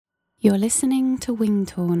You're listening to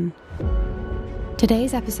Wingtorn.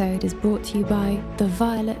 Today's episode is brought to you by The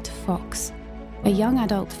Violet Fox, a young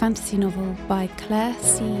adult fantasy novel by Claire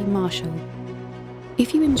C. Marshall.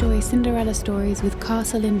 If you enjoy Cinderella stories with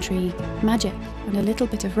castle intrigue, magic, and a little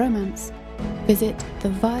bit of romance, visit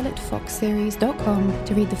thevioletfoxseries.com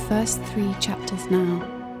to read the first 3 chapters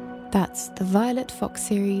now. That's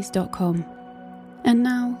thevioletfoxseries.com. And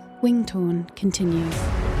now, Wingtorn continues.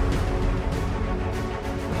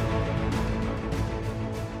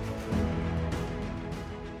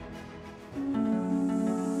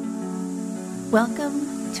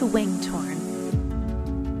 Welcome to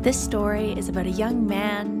Wingtorn. This story is about a young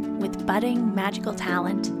man with budding magical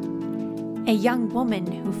talent, a young woman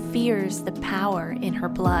who fears the power in her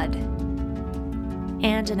blood,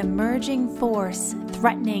 and an emerging force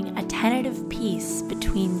threatening a tentative peace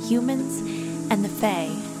between humans and the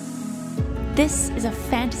Fae. This is a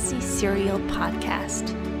fantasy serial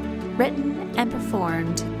podcast, written and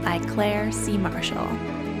performed by Claire C. Marshall.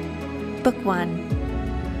 Book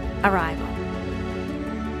 1, Arrival.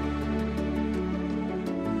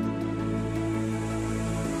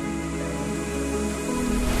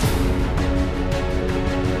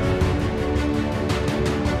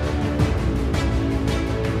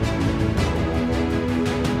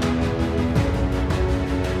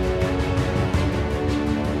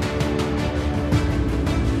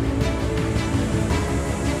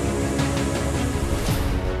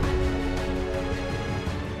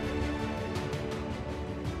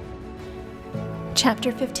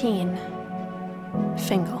 Chapter 15,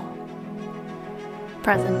 Fingal.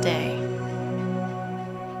 Present day.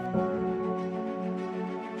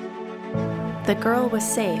 The girl was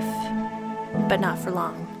safe, but not for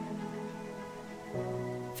long.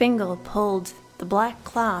 Fingal pulled the black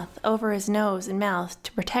cloth over his nose and mouth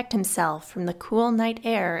to protect himself from the cool night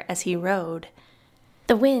air as he rode.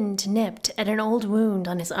 The wind nipped at an old wound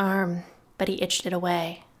on his arm, but he itched it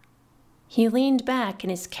away. He leaned back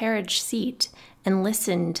in his carriage seat and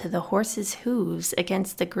listened to the horse's hooves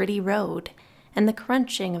against the gritty road and the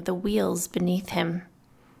crunching of the wheels beneath him.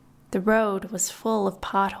 The road was full of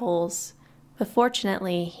potholes, but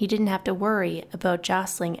fortunately he didn't have to worry about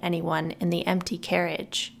jostling anyone in the empty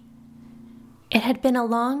carriage. It had been a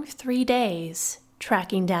long 3 days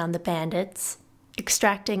tracking down the bandits,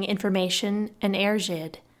 extracting information and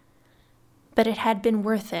Erzhid, but it had been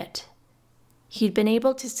worth it. He'd been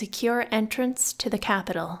able to secure entrance to the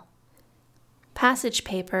capital. Passage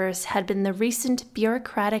papers had been the recent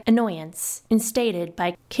bureaucratic annoyance instated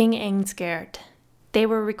by King Engsgerd. They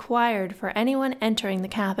were required for anyone entering the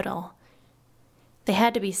capital. They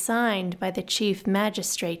had to be signed by the chief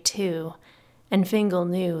magistrate, too, and Fingal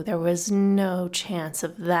knew there was no chance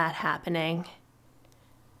of that happening.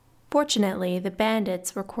 Fortunately, the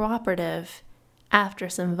bandits were cooperative after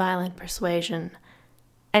some violent persuasion,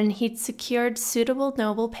 and he'd secured suitable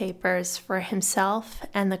noble papers for himself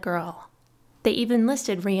and the girl. They even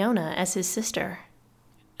listed Riona as his sister.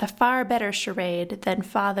 A far better charade than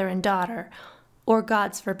father and daughter, or,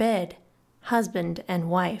 gods forbid, husband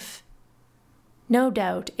and wife. No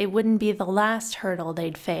doubt it wouldn't be the last hurdle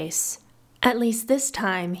they'd face. At least this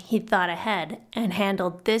time he'd thought ahead and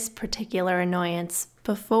handled this particular annoyance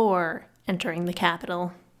before entering the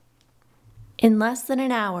capital. In less than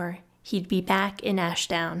an hour, he'd be back in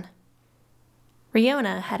Ashdown.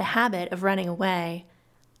 Riona had a habit of running away,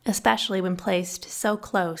 especially when placed so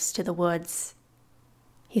close to the woods.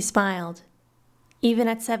 He smiled. Even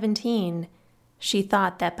at 17, she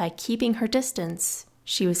thought that by keeping her distance,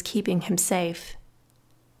 she was keeping him safe.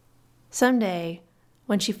 Someday,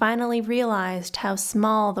 when she finally realized how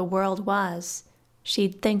small the world was,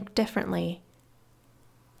 she'd think differently.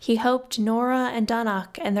 He hoped Nora and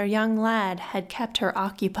Donnoch and their young lad had kept her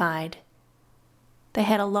occupied. They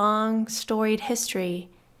had a long, storied history,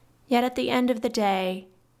 yet at the end of the day,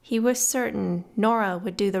 he was certain Nora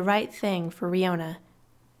would do the right thing for Riona.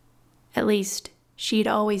 At least, she'd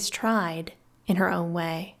always tried in her own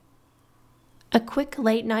way. A quick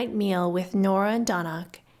late-night meal with Nora and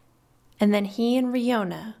Donnoch, and then he and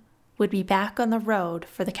Riona would be back on the road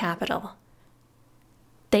for the capital.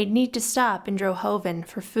 They'd need to stop in Drohoven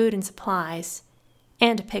for food and supplies,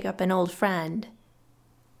 and to pick up an old friend.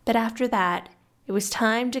 But after that, it was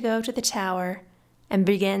time to go to the tower and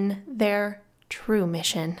begin their true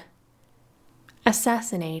mission: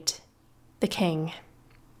 assassinate the king.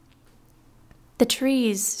 The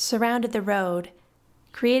trees surrounded the road,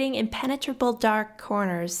 creating impenetrable dark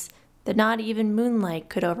corners that not even moonlight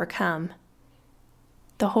could overcome.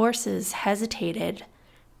 The horses hesitated,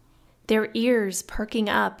 their ears perking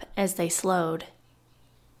up as they slowed.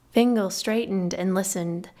 Fingal straightened and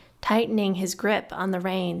listened tightening his grip on the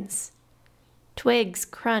reins. Twigs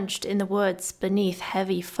crunched in the woods beneath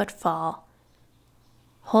heavy footfall.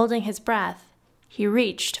 Holding his breath, he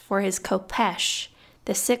reached for his khopesh,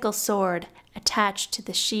 the sickle sword attached to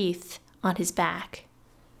the sheath on his back.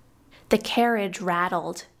 The carriage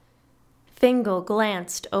rattled. Fingal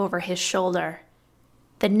glanced over his shoulder.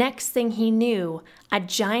 The next thing he knew, a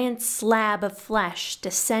giant slab of flesh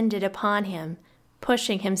descended upon him,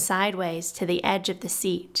 pushing him sideways to the edge of the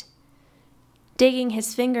seat. Digging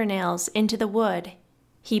his fingernails into the wood,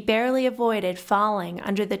 he barely avoided falling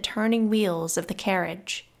under the turning wheels of the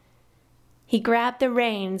carriage. He grabbed the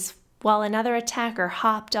reins while another attacker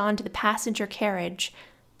hopped onto the passenger carriage,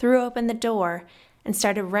 threw open the door, and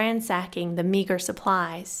started ransacking the meager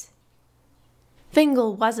supplies.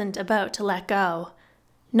 Fingal wasn't about to let go,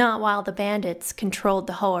 not while the bandits controlled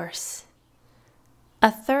the horse.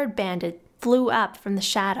 A third bandit flew up from the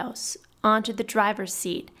shadows onto the driver's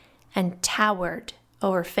seat and towered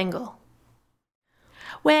over Fingal.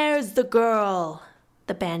 "Where's the girl?"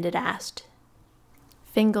 the bandit asked.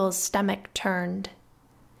 Fingal's stomach turned.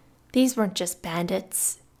 These weren't just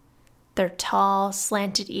bandits. Their tall,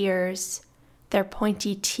 slanted ears, their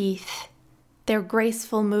pointy teeth, their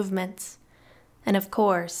graceful movements, and of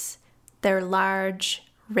course, their large,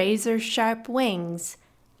 razor-sharp wings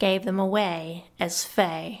gave them away as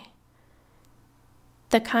fae.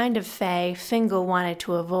 The kind of fae Fingal wanted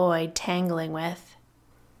to avoid tangling with.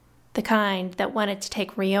 The kind that wanted to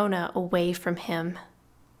take Riona away from him.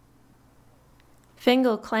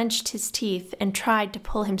 Fingal clenched his teeth and tried to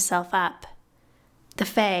pull himself up. The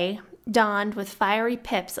fae, donned with fiery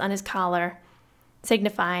pips on his collar,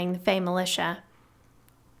 signifying the fae militia,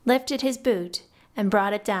 lifted his boot and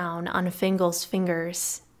brought it down on Fingal's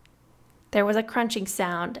fingers. There was a crunching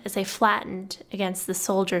sound as they flattened against the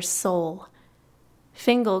soldier's sole.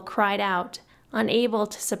 Fingal cried out, unable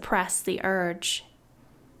to suppress the urge.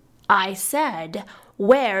 "I said,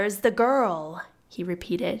 where's the girl?" he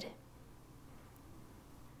repeated.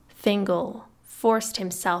 Fingal forced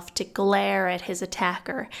himself to glare at his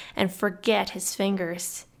attacker and forget his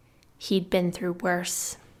fingers. He'd been through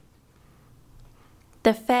worse.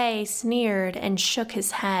 The fae sneered and shook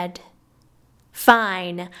his head.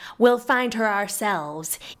 "Fine, we'll find her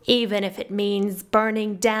ourselves, even if it means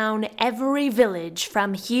burning down every village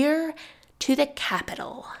from here to the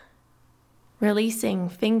capital." Releasing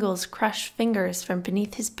Fingal's crushed fingers from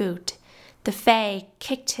beneath his boot, the fae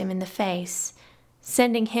kicked him in the face,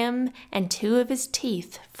 sending him and two of his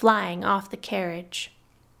teeth flying off the carriage.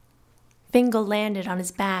 Fingal landed on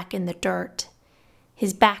his back in the dirt.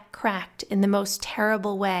 His back cracked in the most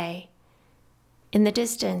terrible way. In the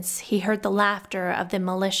distance, he heard the laughter of the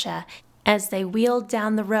militia as they wheeled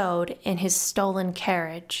down the road in his stolen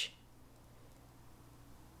carriage.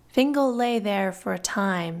 Fingal lay there for a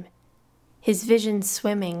time, his vision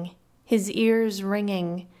swimming, his ears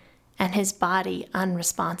ringing, and his body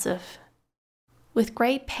unresponsive. With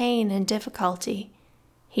great pain and difficulty,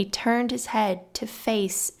 he turned his head to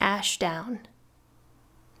face Ashdown.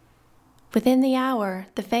 Within the hour,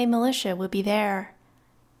 the fae militia would be there.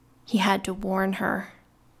 He had to warn her.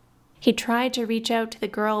 He tried to reach out to the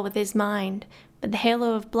girl with his mind, but the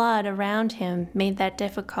halo of blood around him made that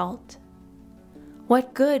difficult.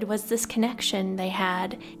 What good was this connection they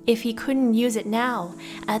had if he couldn't use it now,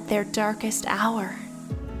 at their darkest hour?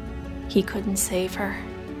 He couldn't save her.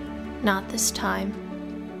 Not this time.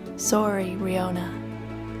 Sorry, Riona,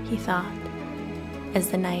 he thought, as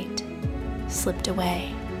the night slipped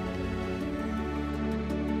away.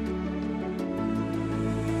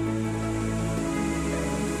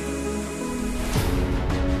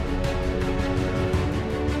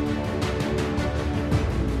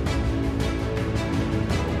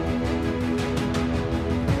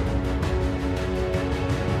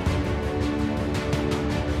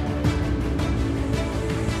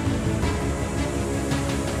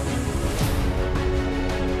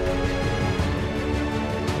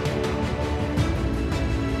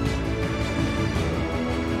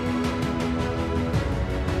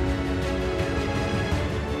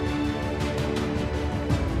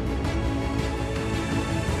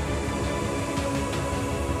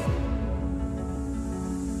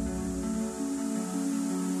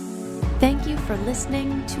 Thank you for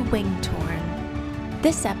listening to Wingtorn.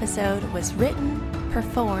 This episode was written,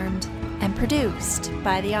 performed, and produced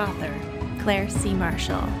by the author, Claire C.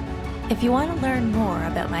 Marshall. If you want to learn more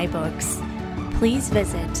about my books, please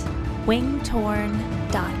visit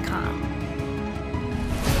wingtorn.com.